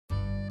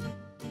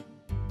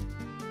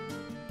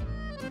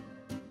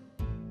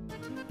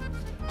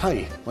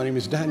Hi, my name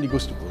is Danny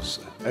Gustavus.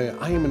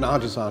 I am an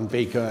artisan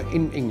baker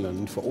in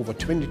England for over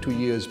 22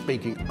 years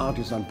baking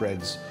artisan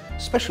breads,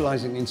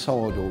 specializing in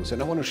sourdoughs,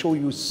 and I want to show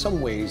you some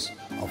ways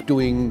of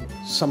doing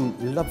some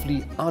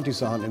lovely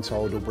artisan and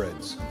sourdough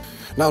breads.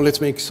 Now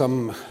let's make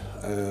some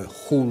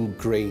whole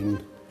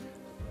grain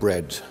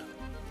bread.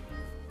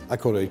 I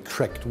call it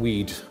cracked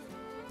wheat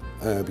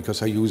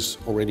because I use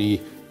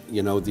already,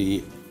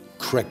 the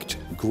cracked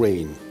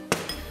grain.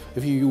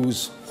 If you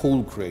use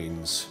whole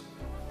grains,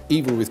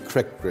 even with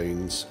cracked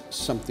grains,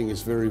 something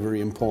is very, very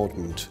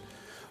important.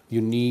 You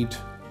need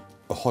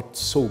a hot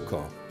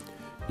soaker.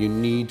 You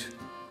need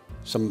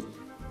some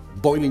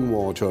boiling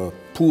water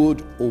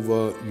poured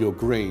over your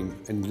grain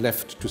and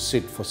left to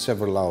sit for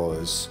several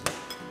hours.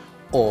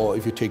 Or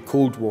if you take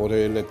cold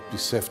water, let it be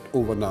set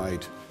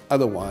overnight.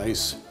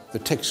 Otherwise, the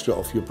texture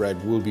of your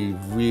bread will be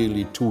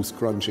really tooth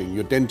crunching.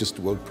 Your dentist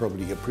will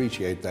probably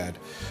appreciate that.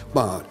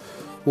 But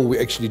what we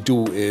actually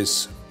do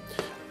is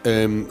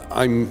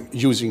I'm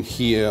using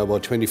here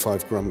about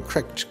 25 gram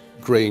cracked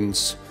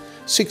grains,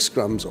 6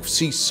 grams of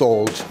sea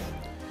salt.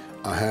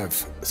 I have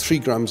 3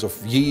 grams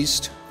of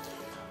yeast.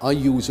 I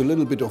use a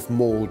little bit of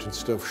malt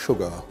instead of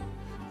sugar.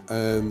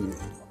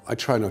 I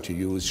try not to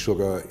use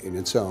sugar in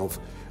itself.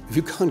 If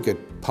you can't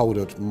get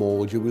powdered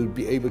malt, you will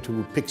be able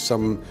to pick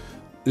some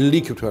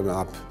liquid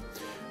up.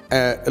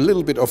 A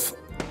little bit of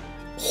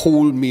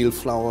wholemeal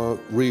flour,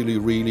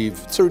 really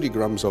 30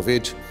 grams of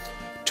it.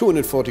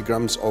 240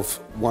 grams of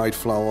white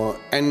flour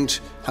and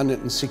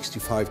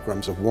 165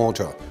 grams of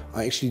water.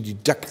 I actually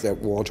deduct that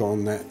water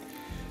on that,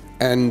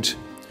 and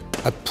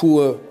I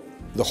pour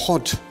the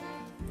hot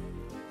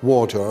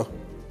water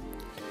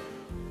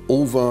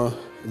over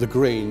the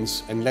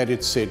grains and let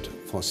it sit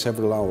for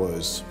several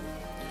hours.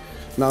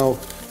 Now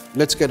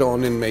let's get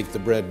on and make the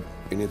bread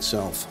in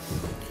itself.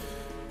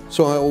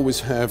 So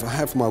I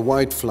have my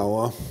white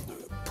flour,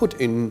 put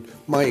in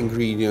my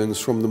ingredients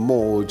from the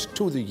malt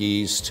to the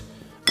yeast,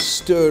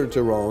 stir it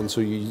around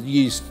so your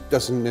yeast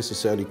doesn't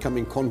necessarily come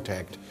in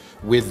contact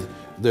with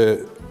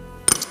the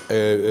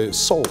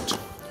salt,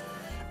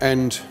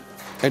 and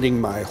adding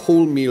my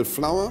wholemeal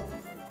flour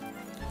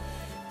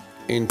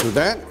into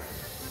that,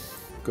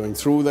 going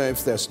through there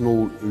if there's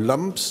no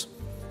lumps,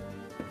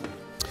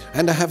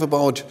 and I have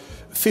about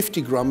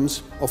 50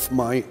 grams of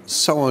my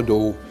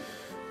sourdough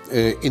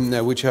in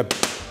there, which I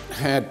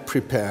had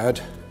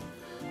prepared.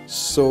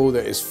 So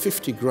there is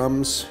 50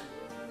 grams,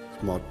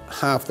 about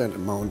half that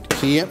amount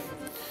here.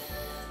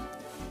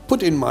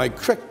 Put in my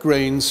cracked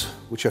grains,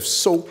 which I've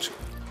soaked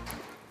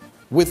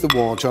with the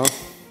water.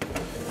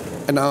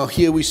 And now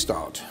here we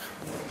start.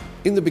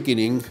 In the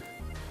beginning,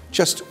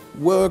 just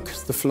work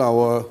the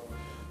flour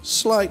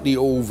slightly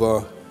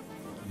over,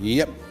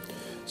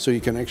 so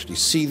you can actually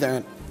see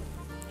that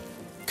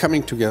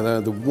coming together.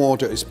 The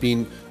water is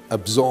being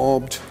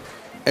absorbed,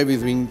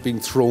 everything being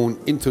thrown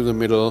into the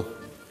middle,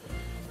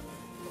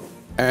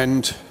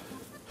 and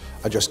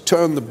I just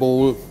turn the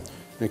bowl and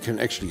you can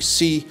actually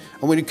see,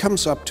 and when it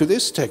comes up to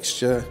this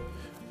texture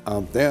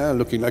out there,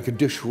 looking like a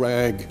dish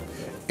rag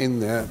in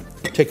there,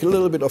 take a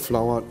little bit of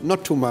flour,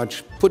 not too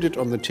much, put it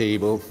on the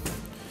table,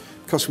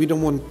 because we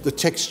don't want the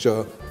texture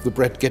of the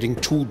bread getting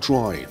too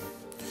dry.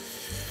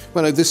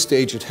 Well, at this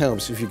stage it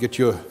helps if you get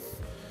your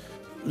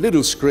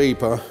little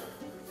scraper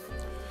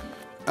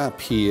up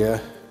here.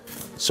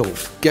 So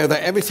gather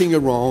everything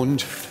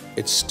around.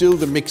 It's still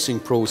the mixing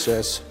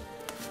process.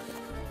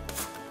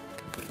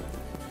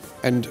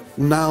 And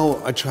now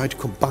I try to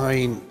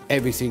combine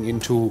everything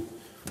into,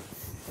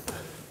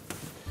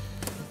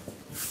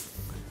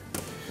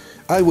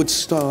 I would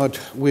start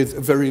with a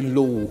very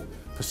low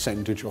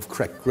percentage of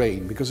cracked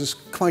grain because it's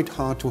quite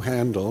hard to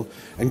handle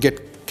and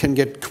can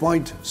get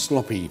quite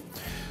sloppy.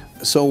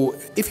 So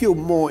if you're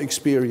more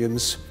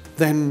experienced,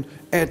 then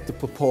add the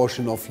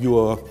proportion of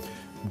your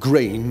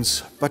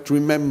grains, but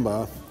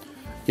remember,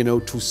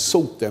 to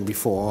soak them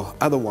before,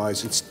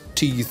 otherwise it's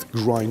teeth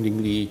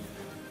grindingly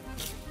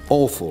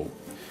awful.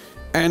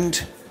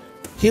 And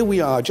here we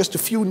are, just a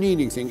few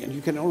kneading things, and you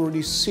can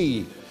already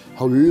see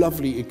how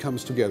lovely it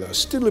comes together.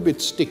 Still a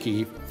bit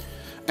sticky,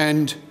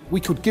 and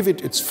we could give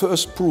it its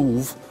first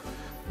proof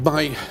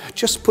by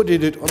just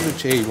putting it on the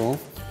table,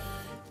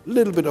 a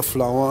little bit of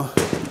flour,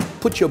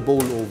 put your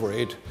bowl over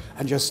it,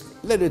 and just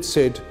let it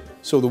sit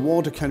so the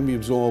water can be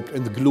absorbed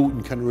and the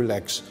gluten can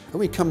relax. And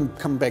we come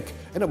back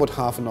in about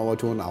half an hour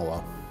to an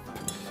hour.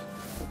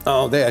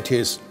 Oh, there it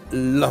is,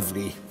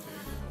 lovely.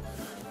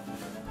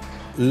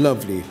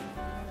 Lovely,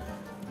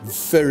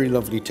 very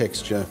lovely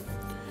texture,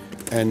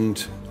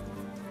 and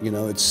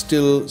it's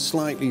still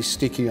slightly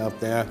sticky up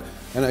there,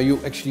 and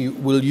you actually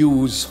will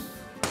use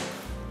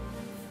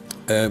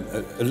a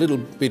little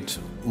bit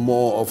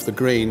more of the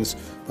grains,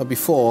 but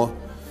before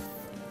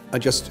I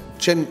just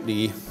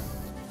gently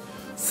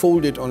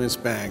fold it on its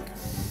back.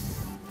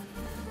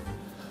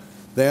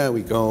 There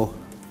we go.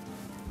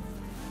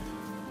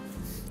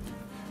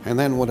 And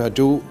then what I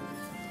do,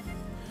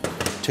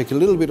 take a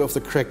little bit of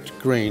the cracked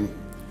grain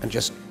and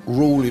just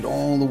roll it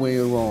all the way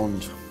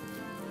around.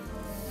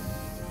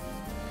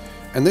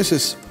 And this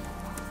is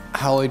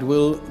how it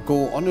will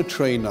go on a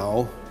tray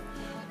now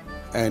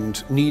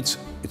and needs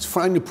its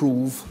final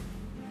proof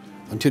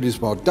until it's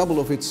about double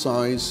of its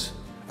size,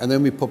 and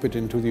then we pop it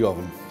into the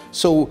oven.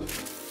 So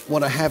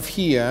what I have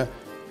here,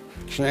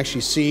 you can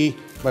actually see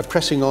by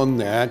pressing on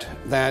that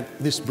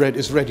this bread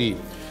is ready.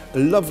 A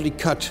lovely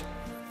cut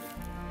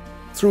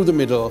through the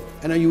middle,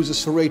 and I use a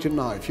serrated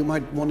knife. You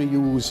might want to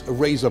use a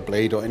razor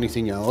blade or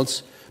anything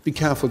else. Be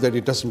careful that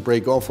it doesn't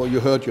break off or you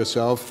hurt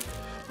yourself.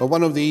 But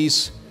one of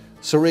these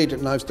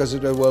serrated knives does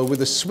it very well.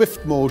 With a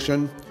swift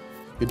motion,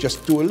 you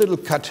just do a little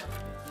cut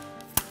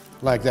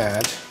like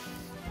that,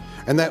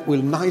 and that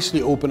will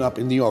nicely open up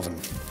in the oven.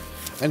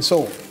 And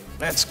so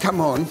let's come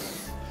on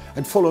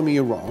and follow me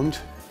around.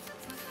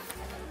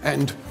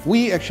 And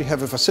we actually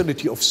have a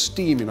facility of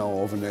steam in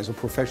our oven as a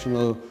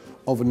professional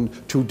oven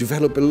to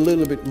develop a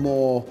little bit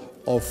more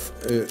of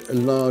a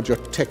larger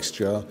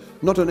texture,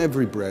 not on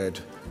every bread,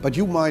 but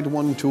you might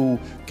want to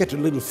get a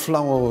little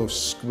flour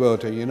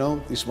squirter, you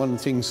know, these one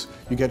things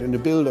you get in the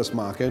builder's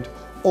market,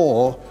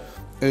 or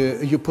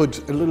you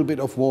put a little bit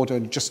of water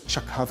and just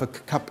chuck half a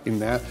cup in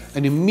there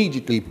and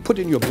immediately put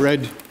in your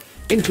bread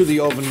into the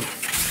oven,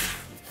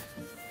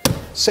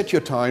 set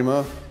your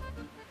timer,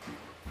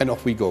 and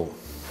off we go.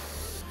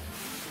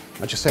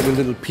 I just have a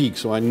little peek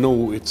so I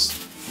know it's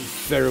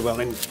very well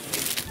in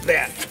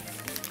there.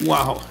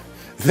 Wow,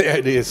 there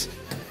it is.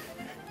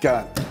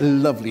 God,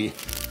 lovely.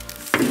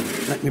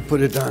 Let me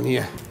put it down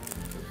here.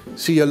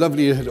 See how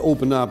lovely it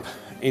opened up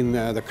in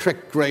there. The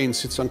cracked grain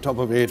sits on top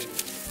of it,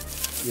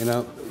 you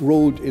know,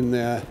 rolled in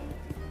there.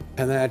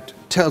 And that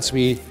tells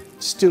me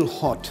still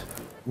hot,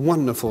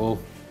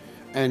 wonderful,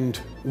 and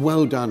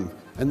well done.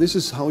 And this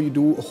is how you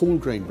do a whole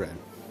grain bread.